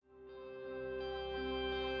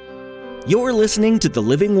You're listening to The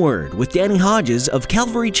Living Word with Danny Hodges of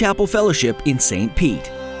Calvary Chapel Fellowship in St.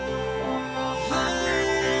 Pete.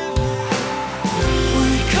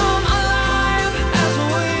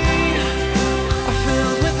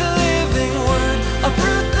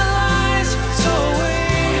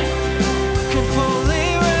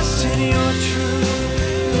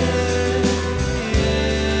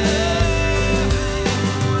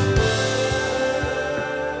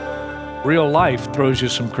 Real life throws you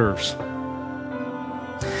some curves.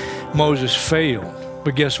 Moses failed,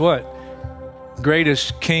 but guess what?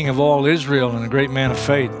 Greatest king of all Israel and a great man of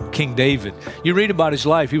faith, King David. You read about his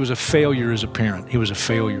life, he was a failure as a parent. He was a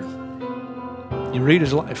failure. You read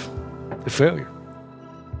his life, a failure.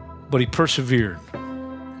 But he persevered.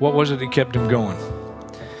 What was it that kept him going?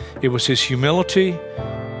 It was his humility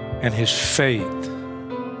and his faith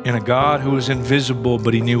in a God who was invisible,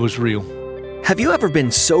 but he knew was real. Have you ever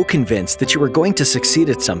been so convinced that you were going to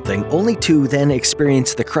succeed at something only to then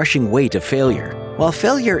experience the crushing weight of failure? While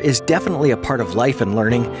failure is definitely a part of life and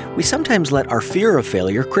learning, we sometimes let our fear of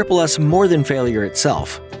failure cripple us more than failure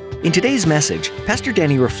itself. In today's message, Pastor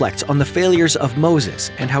Danny reflects on the failures of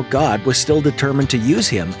Moses and how God was still determined to use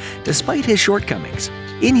him despite his shortcomings.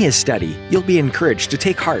 In his study, you'll be encouraged to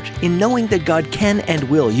take heart in knowing that God can and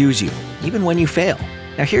will use you, even when you fail.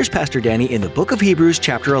 Now here's Pastor Danny in the book of Hebrews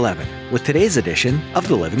chapter 11 with today's edition of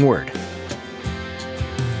The Living Word. To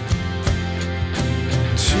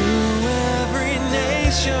every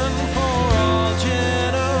nation, for all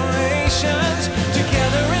generations,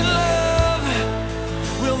 together in love,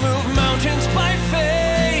 we'll move mountains by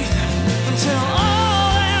faith until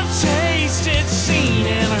all have tasted, seen,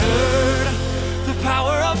 and heard the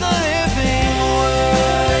power of the living word.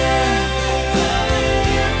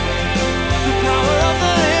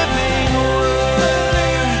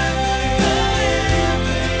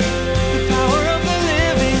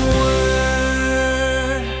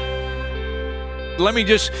 Let me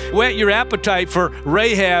just whet your appetite for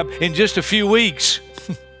Rahab in just a few weeks.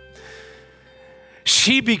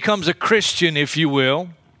 She becomes a Christian, if you will,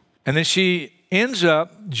 and then she ends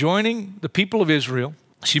up joining the people of Israel.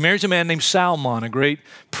 She marries a man named Salmon, a great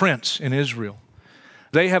prince in Israel.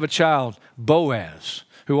 They have a child, Boaz,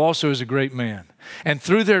 who also is a great man. And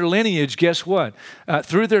through their lineage, guess what?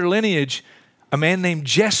 Through their lineage, a man named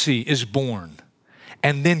Jesse is born.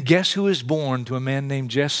 And then guess who is born to a man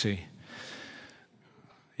named Jesse?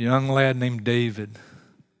 Young lad named David,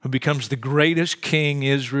 who becomes the greatest king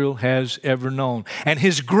Israel has ever known. And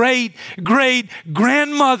his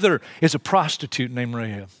great-great-grandmother is a prostitute named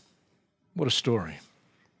Rahab. What a story.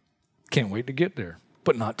 Can't wait to get there,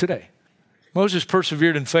 but not today. Moses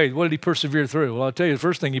persevered in faith. What did he persevere through? Well, I'll tell you the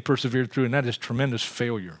first thing he persevered through, and that is tremendous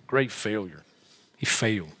failure, great failure. He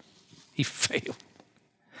failed. He failed.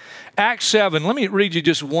 Acts 7, let me read you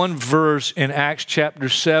just one verse in Acts chapter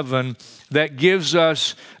 7 that gives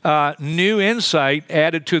us new insight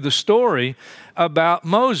added to the story about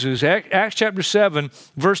Moses. Acts chapter 7,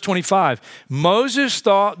 verse 25. Moses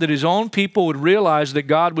thought that his own people would realize that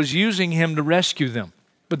God was using him to rescue them,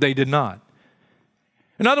 but they did not.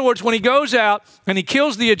 In other words, when he goes out and he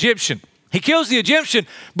kills the Egyptian,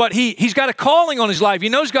 but he's got a calling on his life. He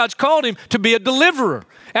knows God's called him to be a deliverer.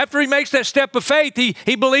 After he makes that step of faith,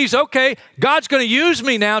 he believes, okay, God's going to use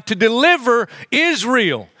me now to deliver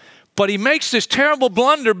Israel. But he makes this terrible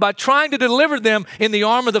blunder by trying to deliver them in the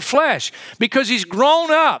arm of the flesh because he's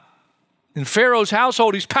grown up in Pharaoh's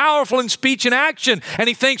household. He's powerful in speech and action. And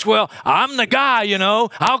he thinks, well, I'm the guy,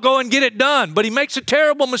 I'll go and get it done. But he makes a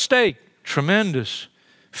terrible mistake. Tremendous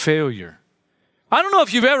failure. I don't know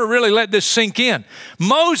if you've ever really let this sink in.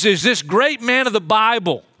 Moses, this great man of the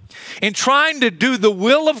Bible, in trying to do the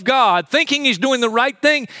will of God, thinking he's doing the right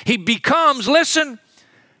thing, he becomes, listen,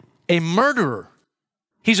 a murderer.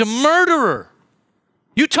 He's a murderer.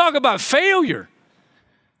 You talk about failure.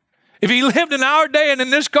 If he lived in our day and in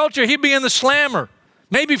this culture, he'd be in the slammer,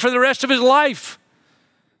 maybe for the rest of his life.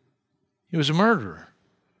 He was a murderer.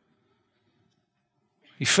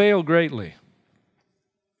 He failed greatly.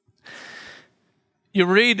 You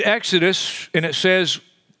read Exodus, and it says,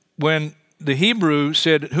 when the Hebrew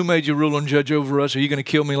said, who made you rule and judge over us? Are you going to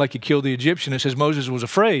kill me like you killed the Egyptian? It says Moses was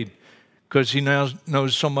afraid because he now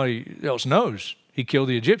knows somebody else knows he killed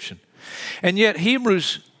the Egyptian. And yet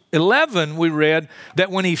Hebrews 11, we read that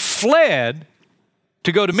when he fled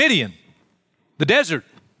to go to Midian, the desert,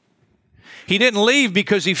 he didn't leave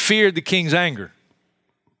because he feared the king's anger.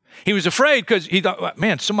 He was afraid because he thought,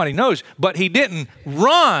 man, somebody knows. But he didn't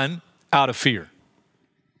run out of fear.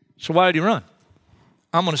 So why did he run?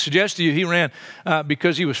 I'm going to suggest to you he ran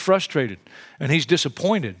because he was frustrated and he's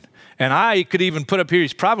disappointed. And I could even put up here,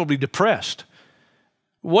 he's probably depressed.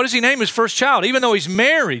 What does he name his first child? Even though he's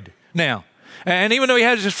married now, and even though he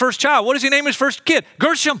has his first child, what does he name his first kid?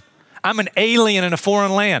 Gershom. I'm an alien in a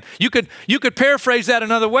foreign land. You could paraphrase that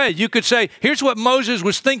another way. You could say, here's what Moses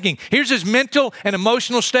was thinking. Here's his mental and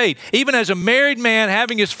emotional state. Even as a married man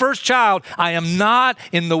having his first child, I am not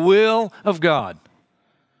in the will of God.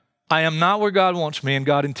 I am not where God wants me and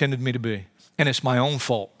God intended me to be. And it's my own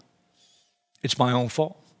fault. It's my own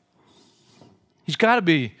fault. He's got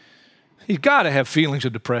to have feelings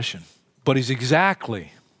of depression, but he's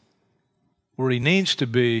exactly where he needs to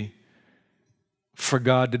be for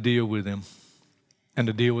God to deal with him and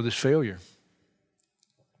to deal with his failure.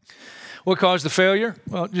 What caused the failure?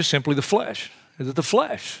 Well, just simply the flesh. Is it the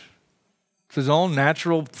flesh? It's his own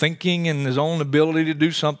natural thinking and his own ability to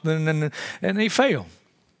do something, and he failed.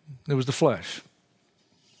 It was the flesh.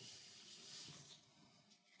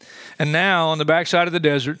 And now, on the backside of the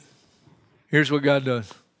desert, here's what God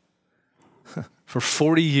does. For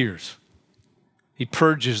 40 years, he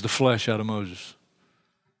purges the flesh out of Moses.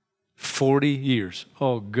 40 years.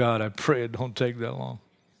 Oh, God, I pray it don't take that long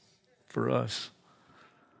for us.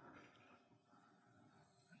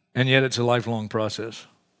 And yet it's a lifelong process.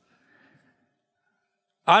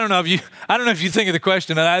 I don't know if you think of the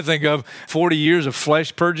question that I think of, 40 years of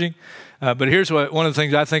flesh purging, but here's one of the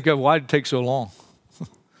things I think of, why did it take so long?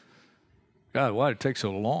 God, why did it take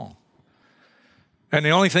so long? And the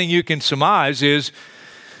only thing you can surmise is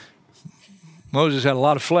Moses had a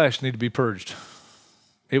lot of flesh need to be purged.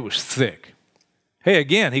 It was thick. Hey,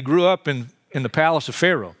 again, he grew up in the palace of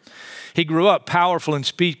Pharaoh. He grew up powerful in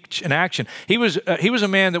speech and action. He was a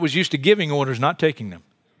man that was used to giving orders, not taking them.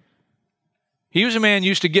 He was a man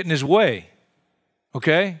used to getting his way,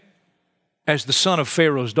 okay, as the son of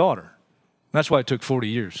Pharaoh's daughter. That's why it took 40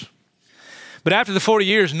 years. But after the 40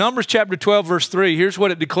 years, Numbers chapter 12, verse 3, here's what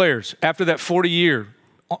it declares. After that 40-year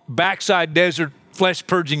backside desert flesh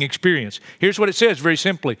purging experience, here's what it says very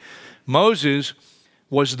simply. Moses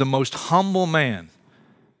was the most humble man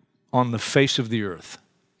on the face of the earth.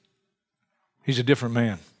 He's a different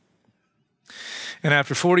man. And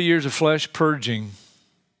after 40 years of flesh purging,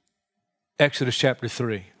 Exodus chapter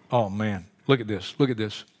 3. Oh, man. Look at this. Look at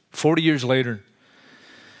this. 40 years later,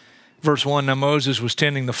 verse 1, now Moses was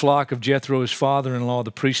tending the flock of Jethro, his father-in-law,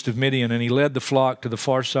 the priest of Midian, and he led the flock to the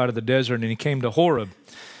far side of the desert, and he came to Horeb,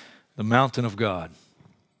 the mountain of God.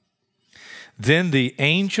 Then the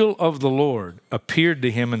angel of the Lord appeared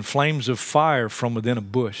to him in flames of fire from within a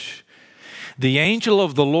bush. The angel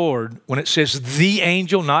of the Lord, when it says the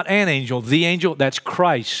angel, not an angel, the angel, that's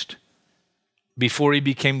Christ before he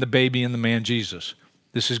became the baby and the man Jesus.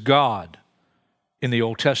 This is God in the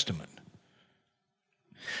Old Testament.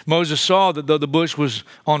 Moses saw that though the bush was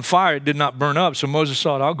on fire, it did not burn up. So Moses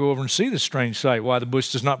thought, I'll go over and see this strange sight, why the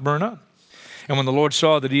bush does not burn up. And when the Lord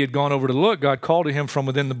saw that he had gone over to look, God called to him from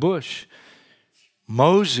within the bush.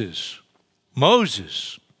 Moses.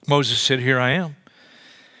 Moses said, here I am.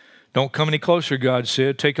 Don't come any closer, God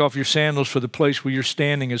said. Take off your sandals, for the place where you're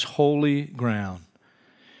standing is holy ground.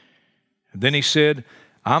 And then he said,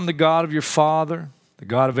 I'm the God of your father, the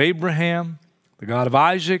God of Abraham, the God of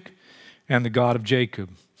Isaac, and the God of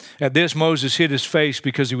Jacob. At this, Moses hid his face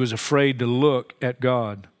because he was afraid to look at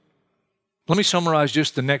God. Let me summarize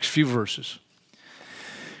just the next few verses.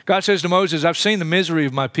 God says to Moses, I've seen the misery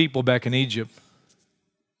of my people back in Egypt.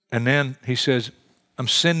 And then he says, I'm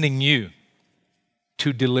sending you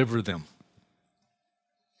to deliver them.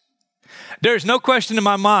 There's no question in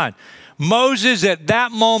my mind. Moses, at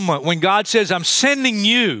that moment, when God says, I'm sending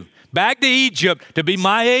you back to Egypt to be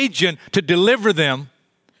my agent to deliver them,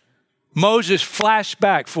 Moses flashed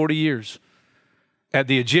back 40 years at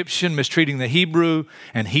the Egyptian mistreating the Hebrew,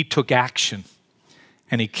 and he took action.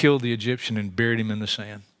 And he killed the Egyptian and buried him in the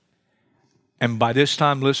sand. And by this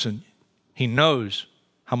time, listen, he knows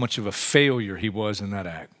how much of a failure he was in that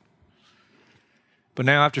act. But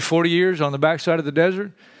now, after 40 years on the backside of the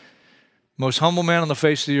desert, most humble man on the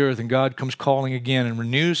face of the earth, and God comes calling again and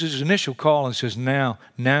renews his initial call and says, now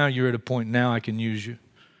you're at a point, now I can use you.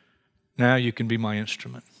 Now you can be my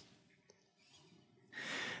instrument.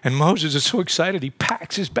 And Moses is so excited, he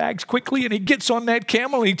packs his bags quickly and he gets on that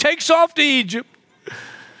camel and he takes off to Egypt.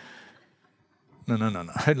 No.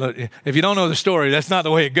 If you don't know the story, that's not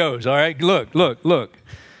the way it goes, all right? Look.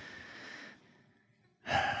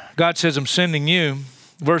 God says, I'm sending you.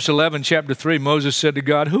 Verse 11, chapter 3, Moses said to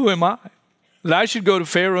God, who am I that I should go to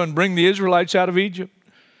Pharaoh and bring the Israelites out of Egypt?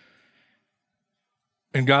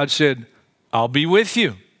 And God said, I'll be with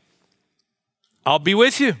you. I'll be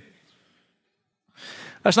with you.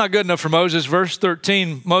 That's not good enough for Moses. Verse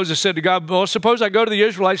 13, Moses said to God, well, suppose I go to the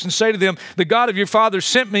Israelites and say to them, the God of your fathers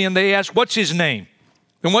sent me, and they ask, what's his name?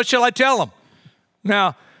 And what shall I tell them?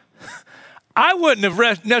 Now, I wouldn't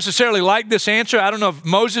have necessarily liked this answer. I don't know if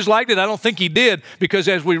Moses liked it. I don't think he did, because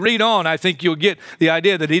as we read on, I think you'll get the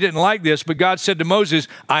idea that he didn't like this. But God said to Moses,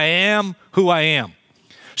 I am who I am.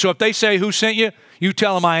 So if they say, who sent you? You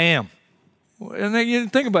tell them I am. And then you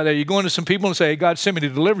think about that. You go into some people and say, hey, God sent me to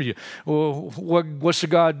deliver you. Well, what's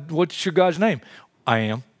your God's name? I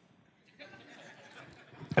am.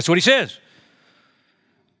 That's what he says.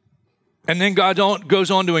 And then God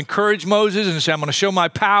goes on to encourage Moses and say, I'm going to show my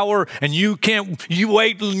power, and you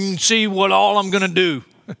wait and see what all I'm going to do.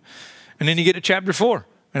 And then you get to chapter 4.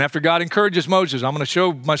 And after God encourages Moses, I'm going to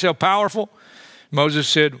show myself powerful. Moses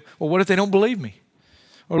said, well, what if they don't believe me?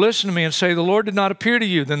 Or listen to me and say, the Lord did not appear to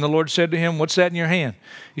you. Then the Lord said to him, what's that in your hand?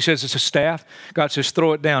 He says, it's a staff. God says,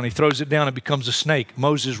 throw it down. He throws it down. It becomes a snake.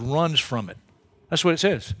 Moses runs from it. That's what it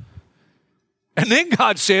says. And then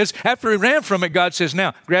God says, after he ran from it, God says,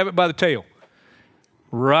 now, grab it by the tail.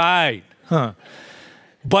 Right.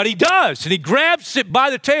 But he does, and he grabs it by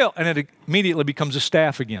the tail, and it immediately becomes a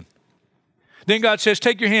staff again. Then God says,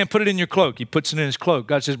 take your hand, put it in your cloak. He puts it in his cloak.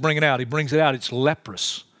 God says, bring it out. He brings it out. It's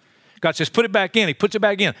leprous. God says, put it back in. He puts it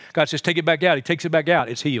back in. God says, take it back out. He takes it back out.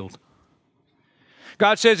 It's healed.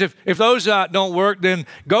 God says, if those don't work, then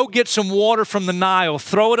go get some water from the Nile,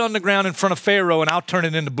 throw it on the ground in front of Pharaoh, and I'll turn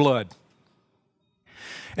it into blood.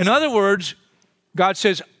 In other words, God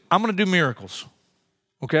says, I'm going to do miracles,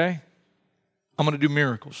 okay? I'm going to do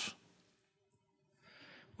miracles.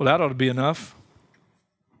 Well, that ought to be enough.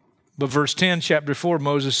 But verse 10, chapter 4,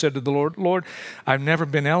 Moses said to the Lord, Lord, I've never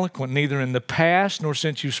been eloquent, neither in the past nor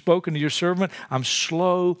since you've spoken to your servant. I'm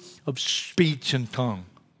slow of speech and tongue.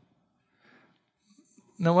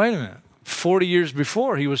 Now, wait a minute. 40 years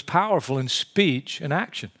before, he was powerful in speech and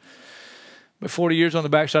action. But 40 years on the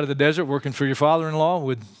backside of the desert working for your father-in-law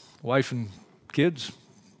with wife and kids,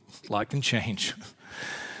 a lot can change.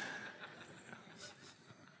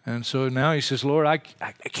 And so now he says, Lord, I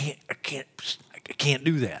can't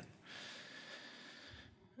do that.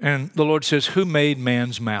 And the Lord says, who made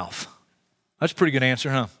man's mouth? That's a pretty good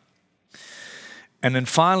answer, huh? And then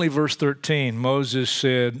finally, verse 13, Moses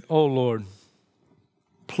said, oh, Lord,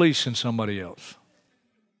 please send somebody else.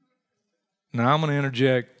 Now, I'm going to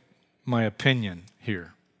interject my opinion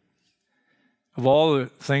here. Of all the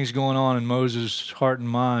things going on in Moses' heart and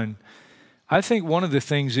mind, I think one of the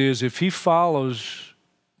things is if he follows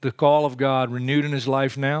the call of God renewed in his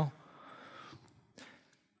life now,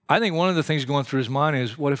 I think one of the things going through his mind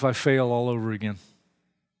is, what if I fail all over again?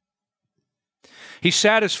 He's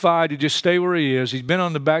satisfied to just stay where he is. He's been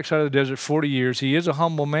on the backside of the desert 40 years. He is a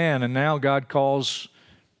humble man, and now God calls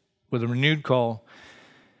with a renewed call.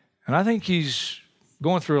 And I think he's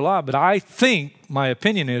going through a lot, but I think, my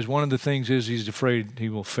opinion is, one of the things is he's afraid he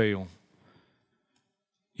will fail.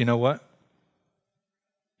 You know what?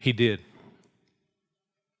 He did.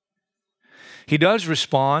 He does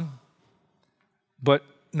respond, but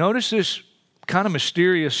notice this kind of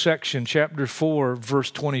mysterious section, chapter 4, verse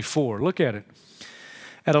 24. Look at it.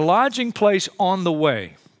 At a lodging place on the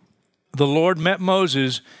way, the Lord met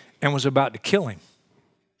Moses and was about to kill him.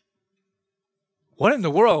 What in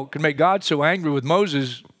the world could make God so angry with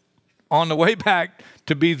Moses on the way back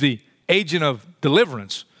to be the agent of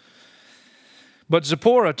deliverance? But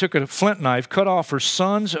Zipporah took a flint knife, cut off her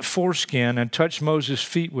son's foreskin, and touched Moses'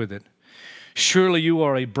 feet with it. Surely you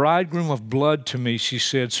are a bridegroom of blood to me, she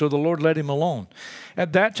said. So the Lord let him alone.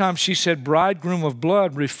 At that time she said, bridegroom of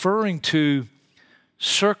blood, referring to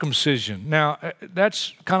circumcision. Now,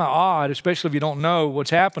 that's kind of odd, especially if you don't know what's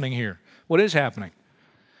happening here. What is happening?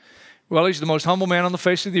 Well, he's the most humble man on the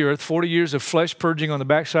face of the earth, 40 years of flesh purging on the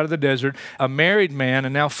backside of the desert, a married man,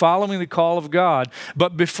 and now following the call of God.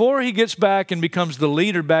 But before he gets back and becomes the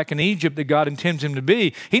leader back in Egypt that God intends him to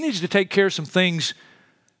be, he needs to take care of some things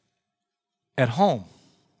at home.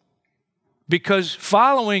 Because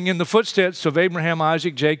following in the footsteps of Abraham,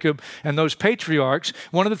 Isaac, Jacob, and those patriarchs,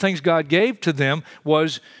 one of the things God gave to them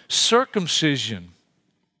was circumcision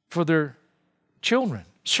for their children.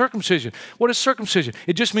 Circumcision. What is circumcision?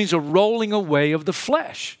 It just means a rolling away of the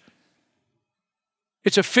flesh.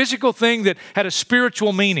 It's a physical thing that had a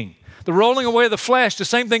spiritual meaning. The rolling away of the flesh, the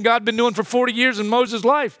same thing God had been doing for 40 years in Moses'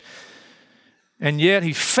 life. And yet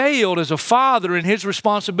he failed as a father in his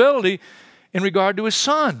responsibility in regard to his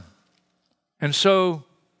son. And so,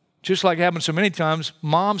 just like happens so many times,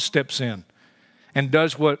 mom steps in and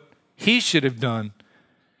does what he should have done.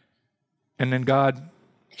 And then God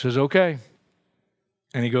says, okay.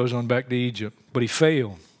 And he goes on back to Egypt. But he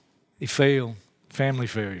failed. He failed. Family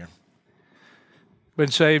failure. Been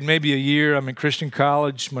saved maybe a year. I'm in Christian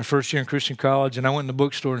college, my first year in Christian college, and I went in the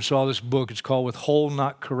bookstore and saw this book. It's called Withhold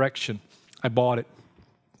Not Correction. I bought it.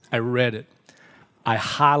 I read it. I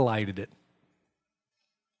highlighted it.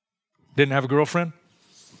 Didn't have a girlfriend.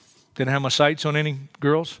 Didn't have my sights on any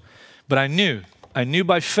girls. But I knew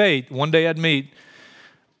by faith one day I'd meet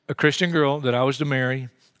a Christian girl that I was to marry.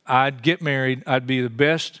 I'd get married. I'd be the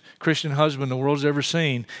best Christian husband the world's ever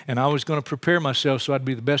seen. And I was going to prepare myself so I'd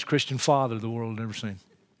be the best Christian father the world had ever seen.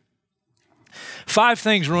 5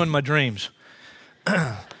 things ruined my dreams.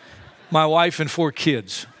 My wife and 4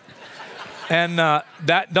 kids. And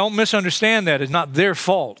that, don't misunderstand that. It's not their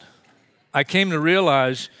fault. I came to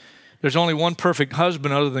realize there's only one perfect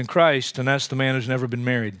husband other than Christ, and that's the man who's never been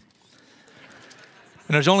married.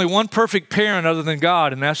 And there's only one perfect parent other than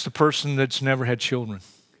God, and that's the person that's never had children.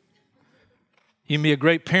 You can be a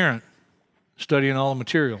great parent studying all the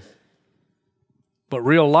material, but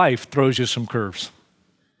real life throws you some curves.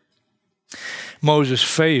 Moses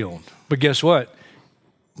failed, but guess what?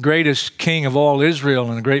 Greatest king of all Israel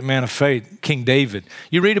and a great man of faith, King David.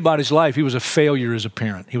 You read about his life, he was a failure as a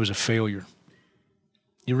parent. He was a failure.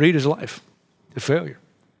 You read his life, a failure.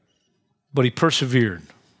 But he persevered.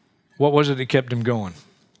 What was it that kept him going?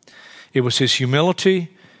 It was his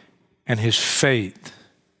humility and his faith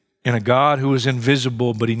in a God who was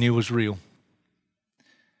invisible, but he knew was real.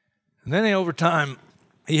 And then over time,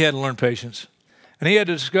 he had to learn patience. And he had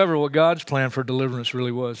to discover what God's plan for deliverance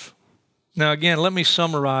really was. Now, again, let me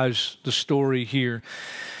summarize the story here.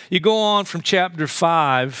 You go on from chapter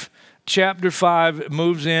 5. Chapter 5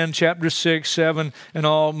 moves in, chapter 6, 7, and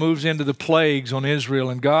all moves into the plagues on Israel.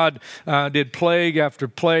 And God did plague after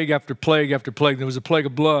plague after plague after plague. There was a plague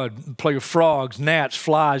of blood, a plague of frogs, gnats,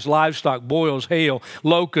 flies, livestock, boils, hail,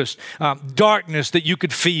 locusts, darkness that you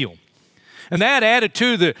could feel. And that added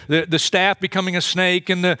to the staff becoming a snake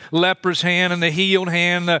and the leper's hand and the healed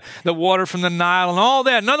hand, the water from the Nile and all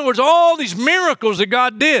that. In other words, all these miracles that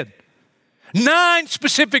God did. 9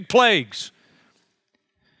 specific plagues.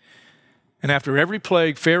 And after every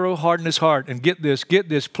plague, Pharaoh hardened his heart. And get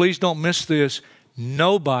this, please don't miss this.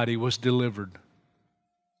 Nobody was delivered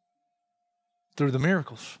through the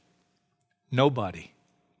miracles. Nobody.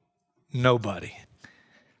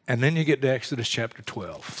 And then you get to Exodus chapter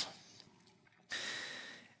 12.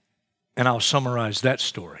 And I'll summarize that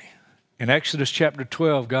story. In Exodus chapter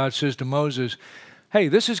 12, God says to Moses, hey,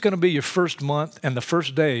 this is going to be your first month and the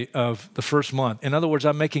first day of the first month. In other words,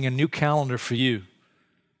 I'm making a new calendar for you.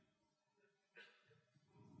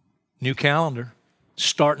 New calendar,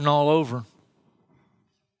 starting all over.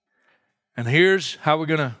 And here's how we're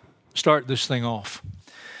going to start this thing off.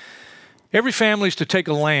 Every family is to take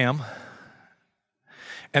a lamb,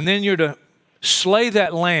 and then you're to slay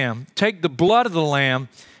that lamb, take the blood of the lamb,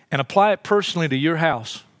 and apply it personally to your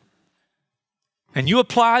house. And you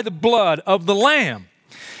apply the blood of the lamb.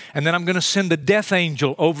 And then I'm going to send the death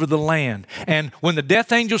angel over the land. And when the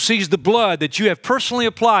death angel sees the blood that you have personally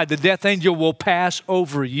applied, the death angel will pass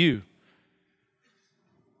over you.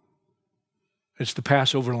 It's the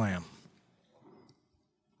Passover lamb.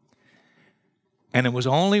 And it was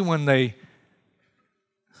only when they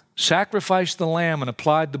sacrificed the lamb and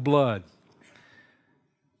applied the blood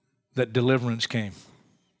that deliverance came.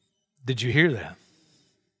 Did you hear that?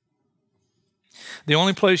 The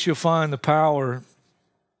only place you'll find the power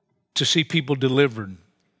to see people delivered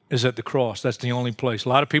is at the cross. That's the only place. A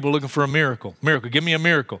lot of people are looking for a miracle. Miracle, give me a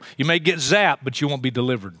miracle. You may get zapped, but you won't be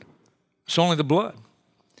delivered. It's only the blood.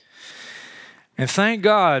 And thank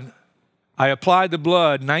God I applied the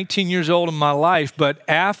blood 19 years old in my life, but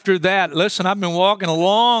after that, listen, I've been walking a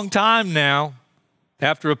long time now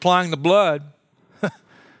after applying the blood,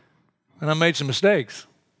 and I made some mistakes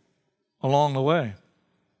along the way.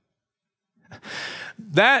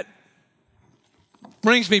 That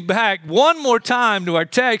brings me back one more time to our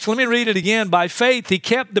text. Let me read it again. By faith, he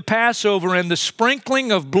kept the Passover and the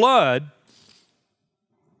sprinkling of blood,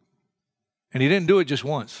 and he didn't do it just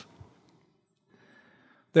once.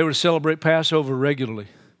 They were to celebrate Passover regularly.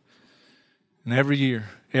 And every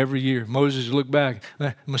year, Moses looked back,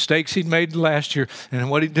 the mistakes he'd made last year, and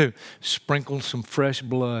what he'd do? Sprinkle some fresh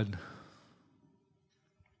blood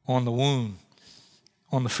on the wound,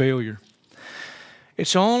 on the failure.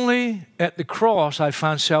 It's only at the cross I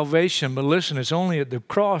find salvation, but listen, it's only at the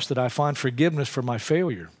cross that I find forgiveness for my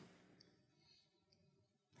failure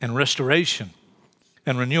and restoration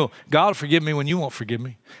and renewal. God will forgive me when you won't forgive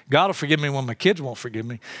me. God will forgive me when my kids won't forgive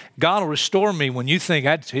me. God will restore me when you think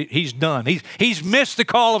he's done. He's missed the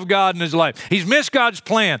call of God in his life. He's missed God's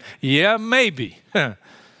plan. Yeah, maybe. But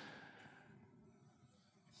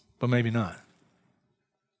maybe not.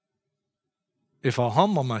 If I'll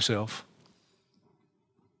humble myself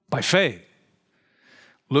by faith,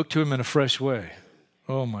 look to him in a fresh way.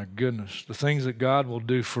 Oh my goodness. The things that God will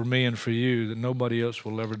do for me and for you that nobody else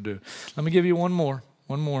will ever do. Let me give you one more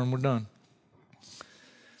and we're done.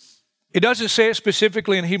 It doesn't say it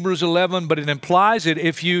specifically in Hebrews 11, but it implies it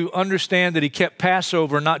if you understand that he kept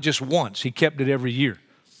Passover not just once, he kept it every year.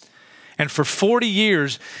 And for 40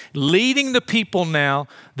 years, leading the people now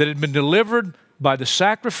that had been delivered by the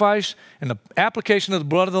sacrifice and the application of the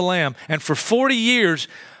blood of the Lamb, and for 40 years,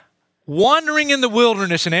 wandering in the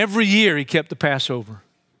wilderness, and every year he kept the Passover.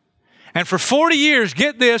 And for 40 years,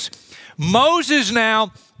 get this, Moses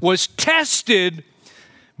now was tested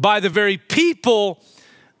by the very people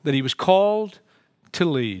that he was called to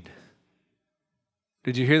lead.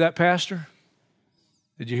 Did you hear that, pastor?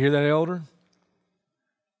 Did you hear that, elder?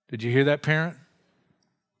 Did you hear that, parent?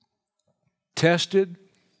 Tested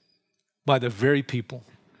by the very people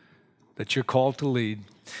that you're called to lead.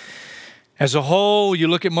 As a whole, you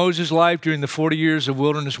look at Moses' life during the 40 years of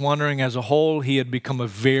wilderness wandering, as a whole, he had become a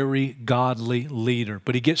very godly leader.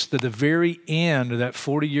 But he gets to the very end of that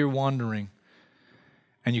 40-year wandering,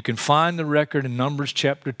 and you can find the record in Numbers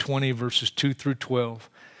chapter 20, verses 2 through 12.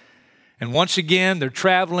 And once again, they're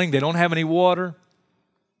traveling. They don't have any water.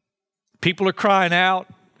 People are crying out.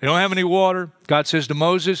 They don't have any water. God says to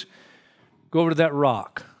Moses, go over to that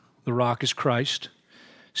rock. The rock is Christ.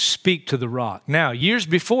 Speak to the rock. Now, years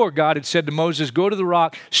before, God had said to Moses, go to the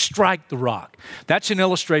rock, strike the rock. That's an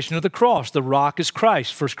illustration of the cross. The rock is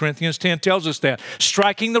Christ. 1 Corinthians 10 tells us that.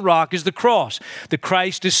 Striking the rock is the cross. The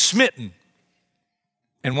Christ is smitten.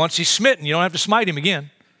 And once he's smitten, you don't have to smite him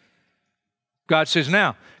again. God says,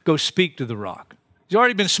 now, go speak to the rock. He's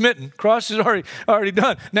already been smitten. Cross is already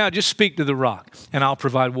done. Now, just speak to the rock, and I'll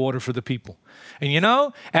provide water for the people. And you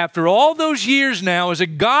know, after all those years now, as a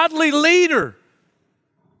godly leader,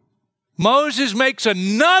 Moses makes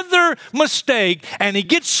another mistake, and he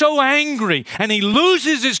gets so angry, and he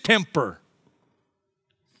loses his temper.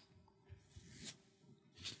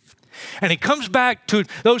 And he comes back to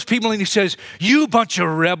those people and he says, you bunch of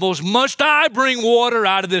rebels, must I bring water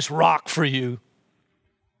out of this rock for you?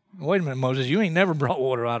 Wait a minute, Moses, you ain't never brought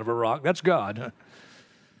water out of a rock. That's God.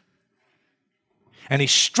 And he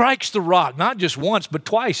strikes the rock, not just once, but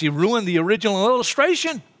twice. He ruined the original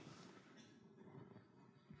illustration.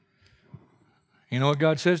 You know what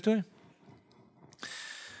God says to him?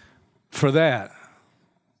 For that,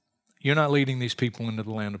 you're not leading these people into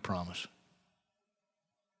the land of promise.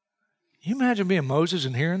 Can you imagine being Moses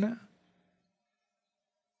and hearing that?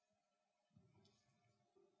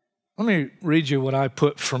 Let me read you what I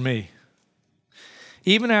put for me.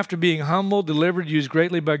 Even after being humbled, delivered, used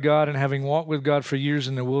greatly by God, and having walked with God for years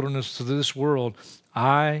in the wilderness of this world,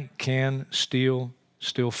 I can still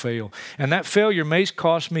fail. And that failure may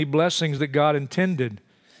cost me blessings that God intended,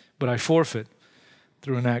 but I forfeit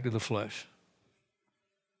through an act of the flesh.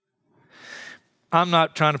 I'm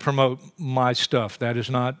not trying to promote my stuff. That is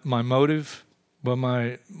not my motive. But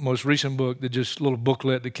my most recent book, just a little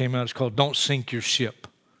booklet that came out, is called Don't Sink Your Ship.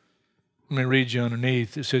 Let me read you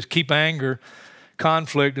underneath. It says, keep anger,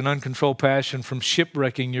 conflict, and uncontrolled passion from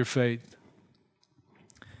shipwrecking your faith.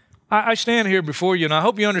 I stand here before you, and I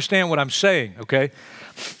hope you understand what I'm saying, okay?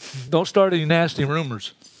 Don't start any nasty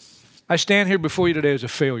rumors. I stand here before you today as a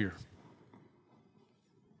failure.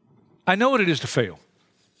 I know what it is to fail.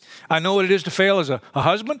 I know what it is to fail as a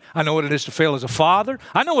husband. I know what it is to fail as a father.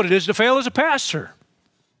 I know what it is to fail as a pastor.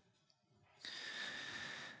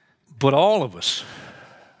 But all of us,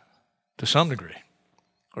 to some degree,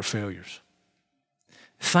 are failures.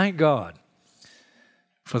 Thank God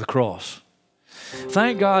for the cross.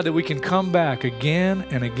 Thank God that we can come back again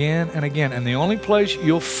and again and again. And the only place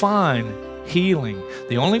you'll find healing,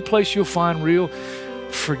 the only place you'll find real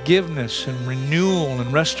forgiveness and renewal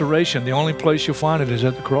and restoration, the only place you'll find it is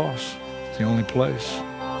at the cross. It's the only place.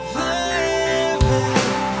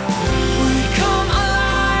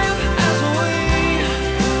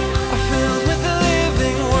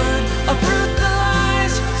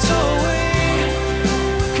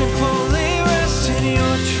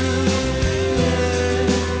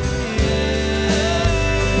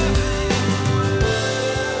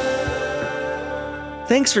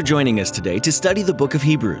 Thanks for joining us today to study the book of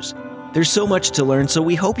Hebrews. There's so much to learn, so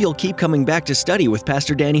we hope you'll keep coming back to study with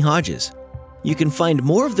Pastor Danny Hodges. You can find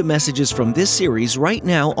more of the messages from this series right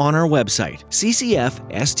now on our website,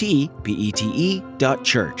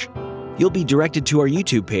 ccfstpete.church. You'll be directed to our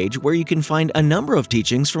YouTube page where you can find a number of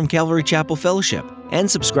teachings from Calvary Chapel Fellowship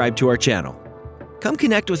and subscribe to our channel. Come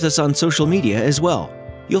connect with us on social media as well.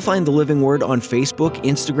 You'll find the Living Word on Facebook,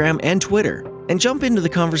 Instagram, and Twitter, and jump into the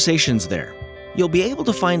conversations there. You'll be able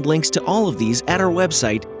to find links to all of these at our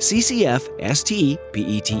website,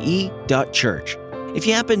 ccfstpete.church. If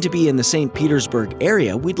you happen to be in the St. Petersburg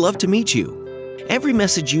area, we'd love to meet you. Every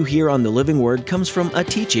message you hear on the Living Word comes from a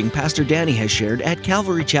teaching Pastor Danny has shared at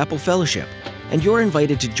Calvary Chapel Fellowship, and you're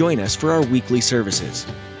invited to join us for our weekly services.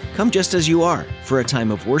 Come just as you are for a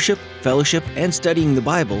time of worship, fellowship, and studying the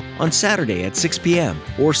Bible on Saturday at 6 p.m.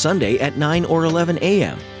 or Sunday at 9 or 11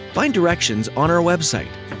 a.m. Find directions on our website.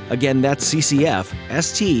 Again, that's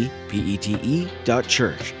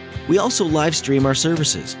ccfstpete.church. We also live stream our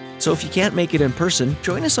services, so if you can't make it in person,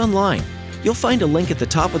 join us online. You'll find a link at the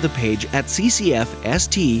top of the page at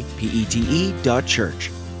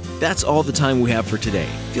ccfstpete.church. That's all the time we have for today.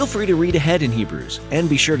 Feel free to read ahead in Hebrews, and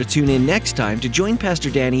be sure to tune in next time to join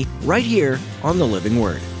Pastor Danny right here on the Living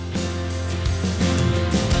Word.